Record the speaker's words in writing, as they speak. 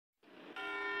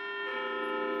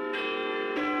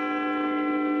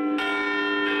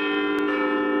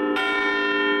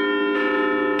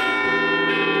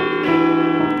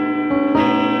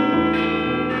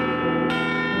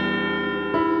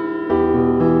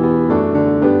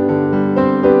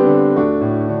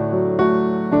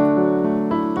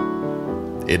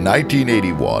In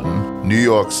 1981, New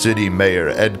York City Mayor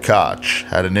Ed Koch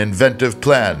had an inventive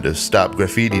plan to stop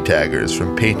graffiti taggers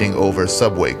from painting over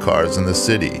subway cars in the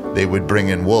city. They would bring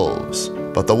in wolves.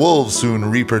 But the wolves soon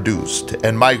reproduced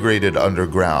and migrated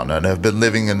underground and have been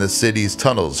living in the city's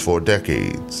tunnels for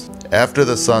decades. After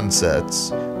the sun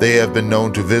sets, they have been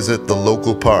known to visit the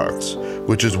local parks,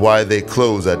 which is why they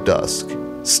close at dusk.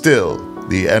 Still,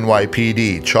 the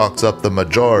NYPD chalks up the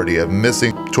majority of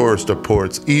missing tourist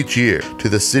reports each year to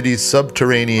the city's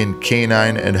subterranean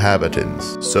canine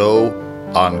inhabitants. So,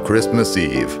 on Christmas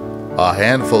Eve, a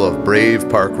handful of brave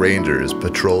park rangers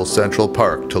patrol Central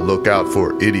Park to look out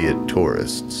for idiot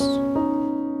tourists.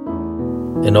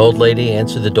 An old lady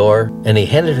answered the door, and he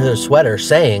handed her a sweater,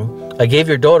 saying, "I gave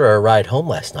your daughter a ride home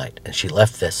last night, and she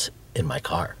left this in my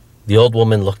car." The old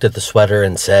woman looked at the sweater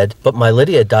and said, "But my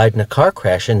Lydia died in a car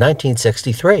crash in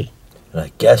 1963. And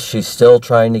I guess she's still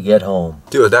trying to get home."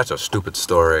 Dude, that's a stupid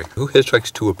story. Who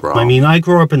hitchhikes to a prom? I mean, I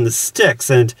grew up in the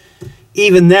sticks, and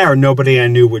even there, nobody I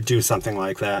knew would do something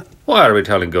like that. Why are we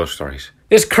telling ghost stories?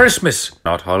 It's Christmas,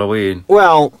 not Halloween.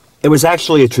 Well, it was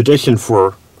actually a tradition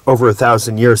for over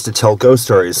 1,000 years to tell ghost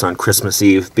stories on Christmas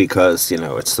Eve because,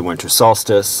 it's the winter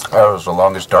solstice. That was the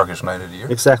longest, darkest night of the year.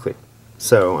 Exactly.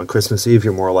 So on Christmas Eve,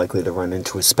 you're more likely to run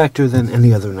into a specter than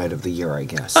any other night of the year, I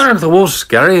guess. Aren't the wolves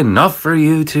scary enough for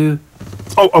you two?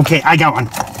 Oh, okay, I got one.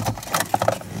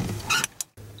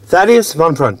 Thaddeus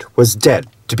Von Brunt was dead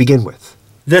to begin with.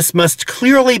 This must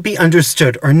clearly be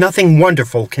understood, or nothing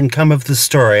wonderful can come of the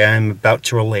story I am about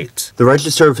to relate. The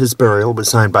register of his burial was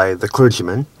signed by the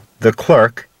clergyman, the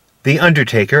clerk, the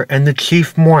undertaker, and the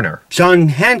chief mourner. John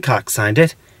Hancock signed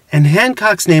it, and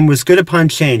Hancock's name was good upon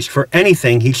change for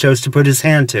anything he chose to put his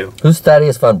hand to. Who's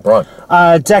Thaddeus Von Brunt?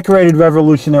 A decorated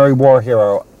Revolutionary War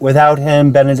hero. Without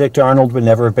him, Benedict Arnold would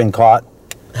never have been caught.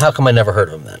 How come I never heard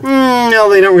of him then? No,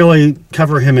 they don't really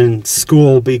cover him in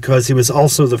school because he was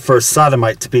also the first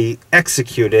sodomite to be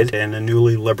executed in a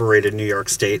newly liberated New York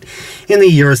state in the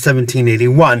year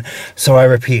 1781. So I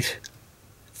repeat,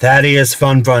 Thaddeus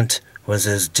Von Brunt was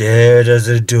as dead as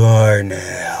a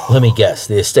doornail. Let me guess,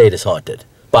 the estate is haunted.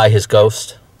 By his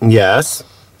ghost? Yes.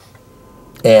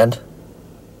 And?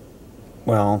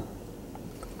 Well,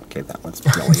 okay, that one's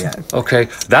really it. Okay,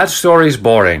 that story's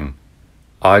boring.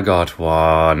 I got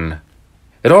one.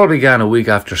 It all began a week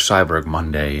after Cyborg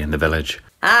Monday in the village.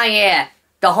 Ah, yeah.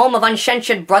 The home of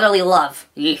uncensored brotherly love.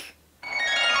 Eek.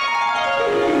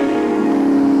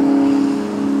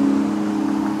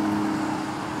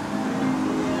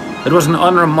 It was an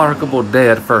unremarkable day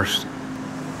at first,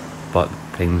 but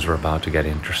things were about to get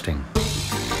interesting.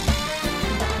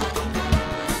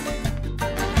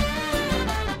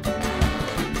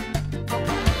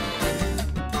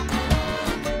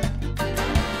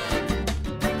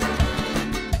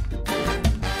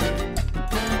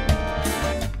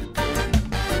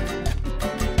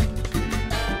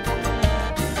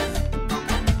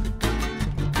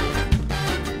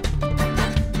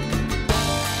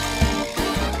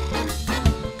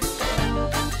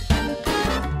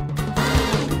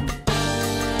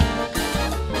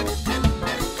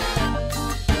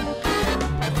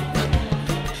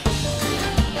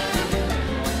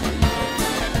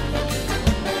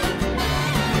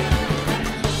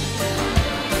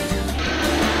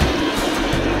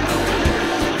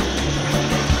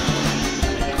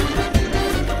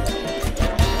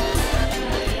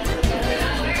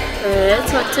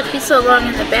 What took you so long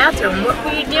in the bathroom? What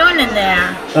were you doing in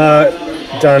there?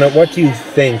 Donna, what do you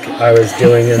think I was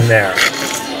doing in there?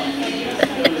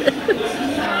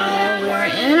 We're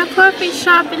in a coffee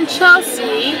shop in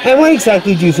Chelsea. And what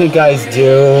exactly do you think guys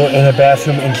do in a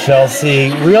bathroom in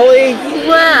Chelsea? Really?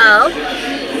 Well,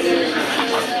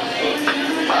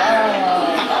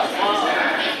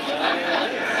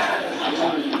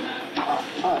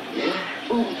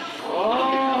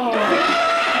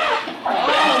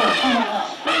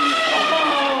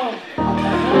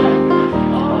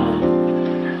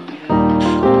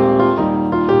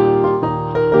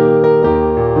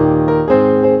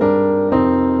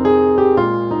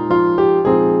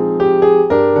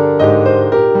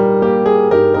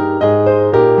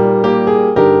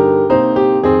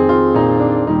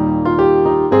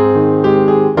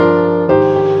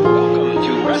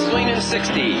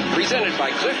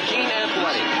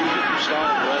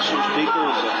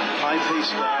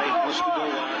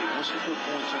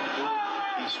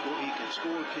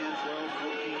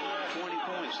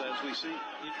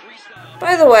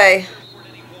 By the way,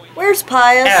 where's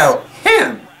Pius? Oh,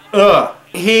 him! Ugh,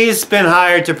 He's been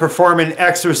hired to perform an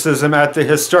exorcism at the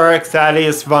historic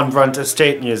Thaddeus von Brunt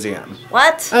Estate Museum.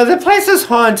 What? The place is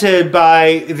haunted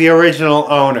by the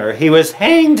original owner. He was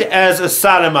hanged as a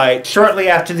sodomite shortly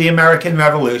after the American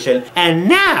Revolution, and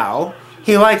now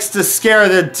he likes to scare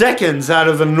the dickens out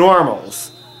of the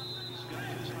normals.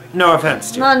 No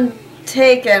offense to you. None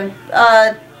taken.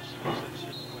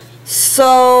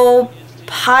 So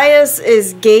Pius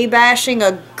is gay bashing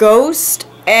a ghost,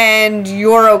 and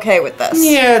you're okay with this?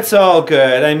 Yeah, it's all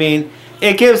good. I mean,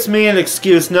 it gives me an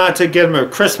excuse not to give him a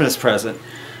Christmas present.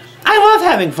 I love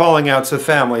having falling outs with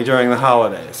family during the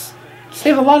holidays.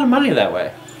 Save a lot of money that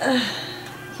way.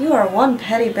 You are one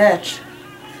petty bitch.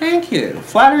 Thank you.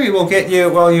 Flattery will get you,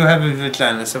 well, you have a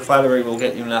vagina, so flattery will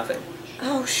get you nothing.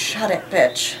 Oh, shut it,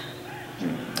 bitch.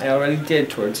 I already did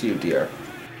towards you, dear.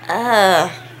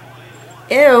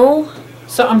 Ew.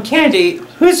 So, Candy,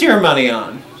 who's your money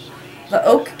on? The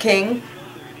Oak King.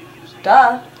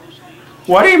 Duh.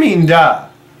 What do you mean, duh?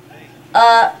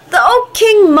 The Oak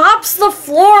King mops the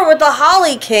floor with the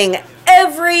Holly King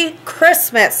every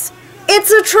Christmas.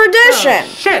 It's a tradition.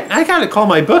 Oh, shit, I gotta call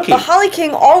my bookie. The Holly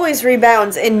King always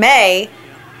rebounds in May.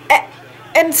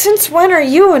 And since when are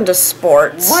you into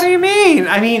sports? What do you mean?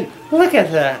 I mean, look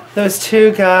at that. Those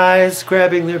two guys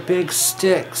grabbing their big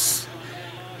sticks,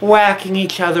 whacking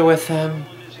each other with them,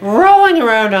 rolling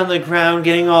around on the ground,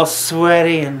 getting all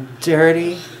sweaty and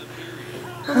dirty.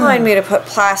 Remind me to put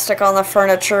plastic on the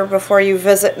furniture before you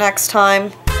visit next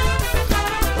time.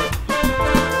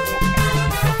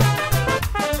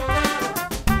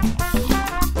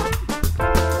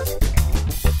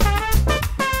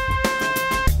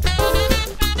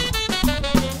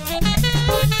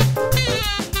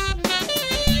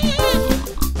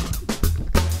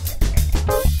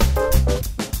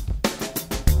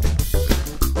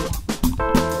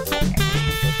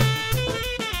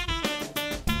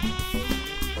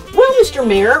 Mr.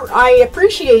 Mayor, I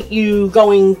appreciate you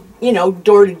going,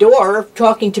 door to door,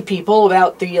 talking to people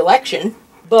about the election,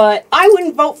 but I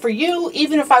wouldn't vote for you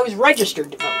even if I was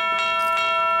registered to vote.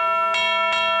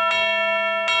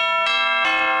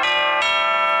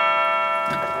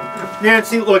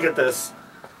 Nancy, look at this.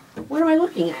 What am I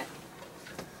looking at?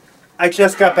 I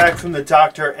just got back from the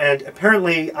doctor, and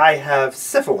apparently I have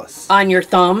syphilis. On your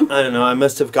thumb? I don't know, I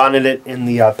must have gotten it in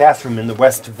the bathroom in the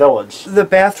West Village. The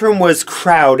bathroom was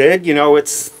crowded,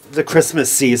 it's the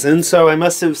Christmas season, so I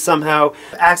must have somehow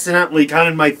accidentally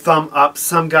gotten my thumb up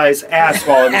some guy's ass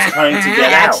while I was trying to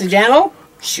get out. Accidental?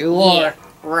 Sure. Yeah,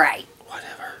 right.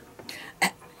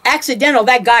 Whatever. Accidental,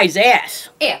 that guy's ass.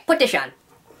 Here, put this on.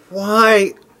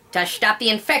 Why? To stop the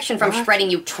infection from spreading,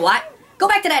 you twat. Go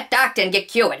back to that doctor and get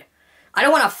cured. I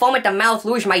don't want to foam at the mouth,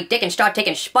 lose my dick, and start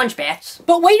taking sponge baths.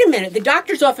 But wait a minute, the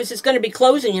doctor's office is going to be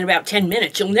closing in about 10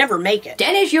 minutes. You'll never make it.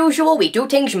 Then, as usual, we do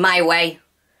things my way.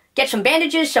 Get some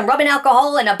bandages, some rubbing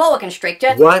alcohol, and a boa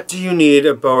constrictor. What do you need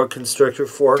a boa constrictor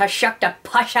for? To shuck the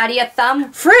pus out of your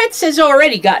thumb. Fritz has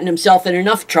already gotten himself in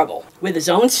enough trouble with his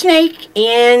own snake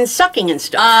and sucking and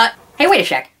stuff. Hey, wait a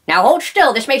sec. Now hold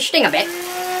still, this may sting a bit.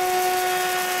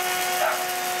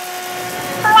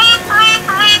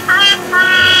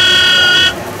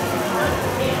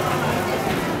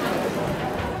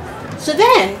 So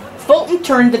then, Fulton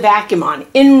turned the vacuum on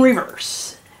in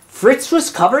reverse. Fritz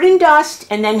was covered in dust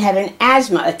and then had an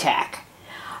asthma attack.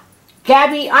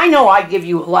 Gabby, I know I give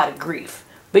you a lot of grief,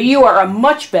 but you are a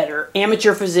much better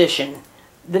amateur physician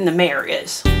than the mayor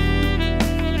is.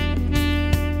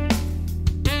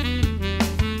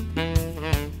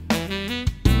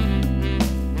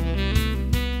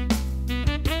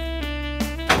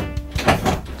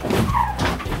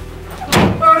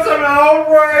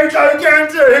 Outrage, I can't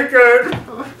take it.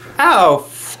 Oh,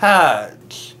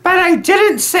 fudge. But I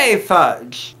didn't say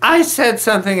fudge. I said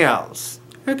something else.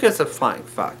 Who gives a flying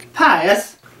fuck?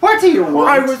 Pius, what do you want?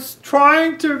 I was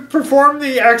trying to perform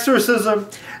the exorcism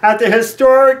at the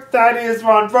historic Thaddeus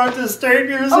von Brunt Estate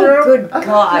Museum. Oh, good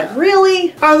God.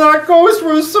 Really? And that ghost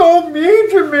was so mean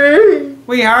to me.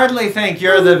 We hardly think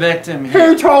you're the victim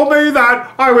here. He told me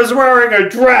that I was wearing a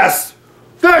dress.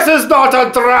 This is not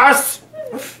a dress.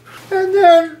 And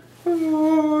then,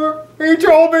 he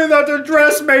told me that the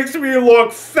dress makes me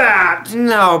look fat.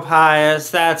 No,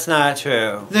 Pius, that's not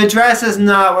true. The dress is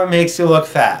not what makes you look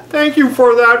fat. Thank you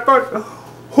for that, but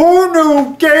who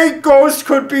knew gay ghosts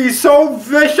could be so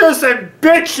vicious and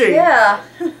bitchy? Yeah,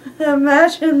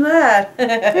 imagine that.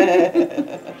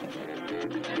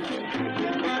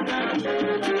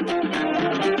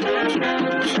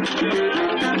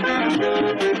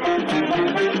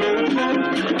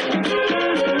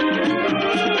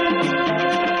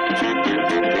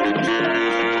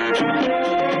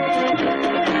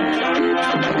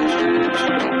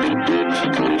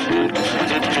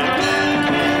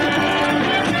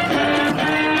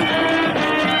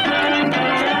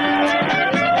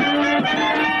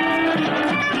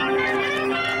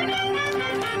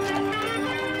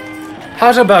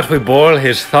 What about we boil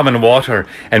his thumb in water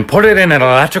and put it in an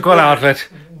electrical outlet?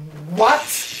 What?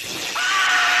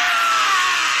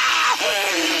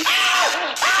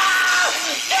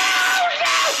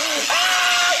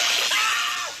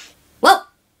 Well,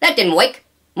 that didn't work.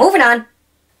 Moving on.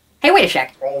 Hey, wait a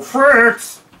sec. Oh,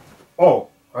 Fritz! Oh,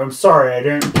 I'm sorry, I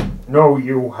didn't know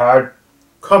you had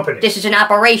company. This is an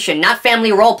operation, not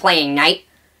family role-playing night.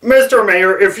 Mr.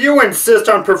 Mayor, if you insist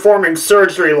on performing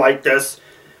surgery like this,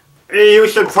 you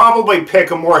should probably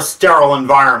pick a more sterile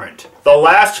environment. The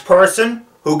last person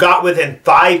who got within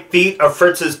 5 feet of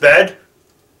Fritz's bed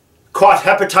caught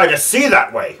hepatitis C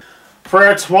that way.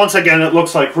 Fritz, once again, it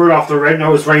looks like Rudolph the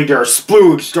Red-Nosed Reindeer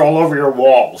splooged all over your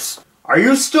walls. Are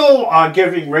you still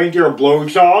giving reindeer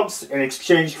blowjobs in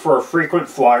exchange for frequent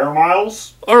flyer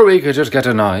miles? Or we could just get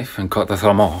a knife and cut the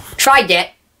thumb off. Tried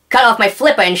that. Cut off my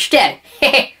flipper instead.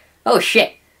 Oh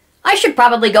shit. I should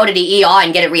probably go to the ER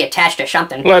and get it reattached or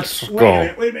something. Let's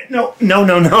go. Wait a minute.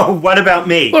 No. What about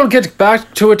me? We'll get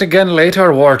back to it again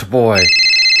later, Wart boy.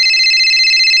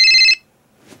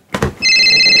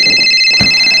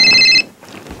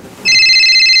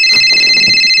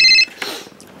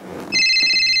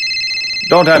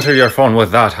 Don't answer your phone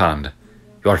with that hand.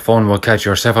 Your phone will catch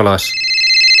your syphilis.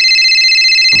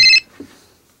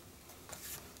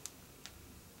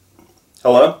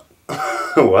 Hello?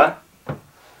 What?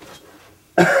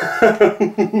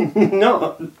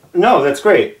 No, that's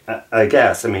great. I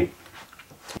guess. I mean,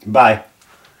 bye.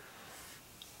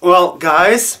 Well,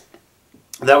 guys,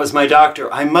 that was my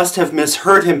doctor. I must have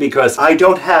misheard him because I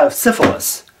don't have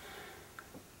syphilis.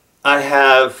 I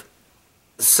have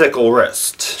sickle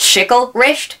wrist. Sickle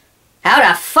wrist? How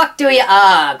the fuck do you...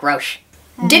 gross.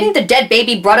 Didn't the dead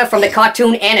baby brother from the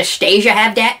cartoon Anastasia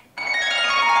have that?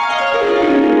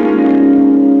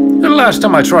 The last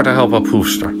time I tried to help a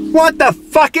poster. What the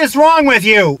fuck is wrong with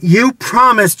you? You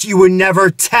promised you would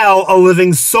never tell a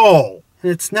living soul.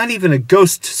 It's not even a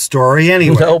ghost story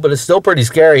anyway. No, but it's still pretty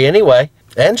scary anyway.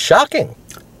 And shocking.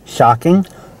 Shocking?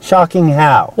 Shocking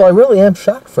how? Well, I really am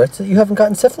shocked, Fritz, that you haven't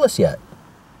gotten syphilis yet.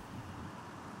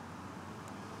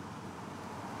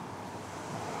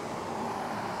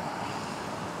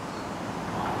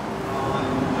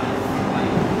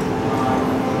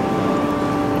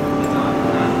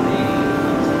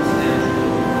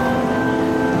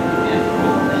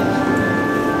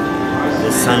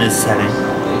 The sun is setting,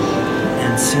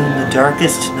 and soon the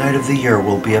darkest night of the year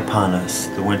will be upon us,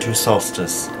 the winter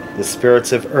solstice. The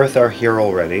spirits of earth are here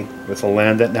already, with a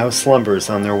land that now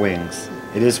slumbers on their wings.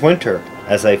 It is winter,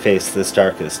 as I face this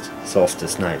darkest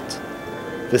solstice night.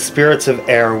 The spirits of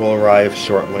air will arrive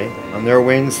shortly. On their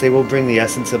wings they will bring the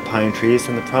essence of pine trees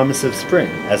and the promise of spring,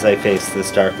 as I face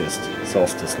this darkest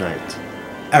solstice night.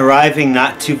 Arriving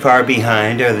not too far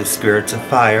behind are the spirits of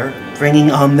fire,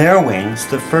 bringing on their wings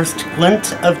the first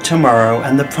glint of tomorrow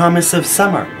and the promise of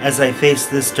summer, as I face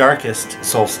this darkest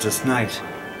solstice night.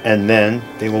 And then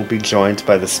they will be joined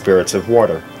by the spirits of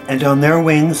water. And on their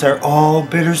wings are all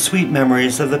bittersweet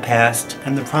memories of the past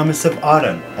and the promise of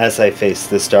autumn, as I face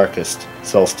this darkest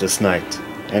solstice night.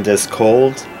 And as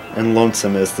cold and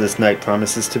lonesome as this night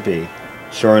promises to be,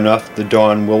 sure enough, the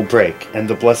dawn will break, and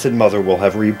the Blessed Mother will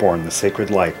have reborn the sacred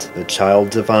light. The child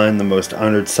divine, the most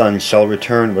honored Son, shall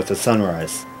return with the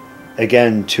sunrise.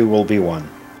 Again, two will be one.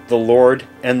 The Lord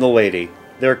and the Lady,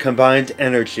 their combined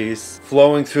energies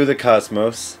flowing through the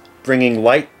cosmos, bringing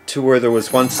light to where there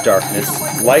was once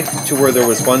darkness, life to where there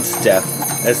was once death,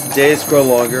 as the days grow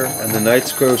longer and the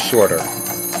nights grow shorter.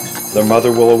 The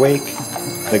Mother will awake,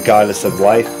 the goddess of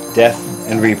life, death,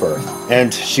 and rebirth,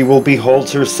 and she will behold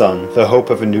her son, the hope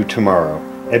of a new tomorrow,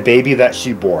 a baby that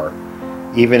she bore,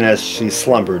 even as she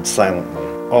slumbered silently.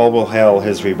 All will hail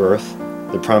his rebirth,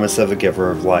 the promise of a giver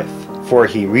of life, for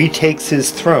he retakes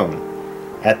his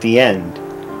throne at the end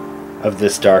of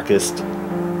this darkest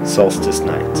solstice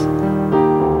night.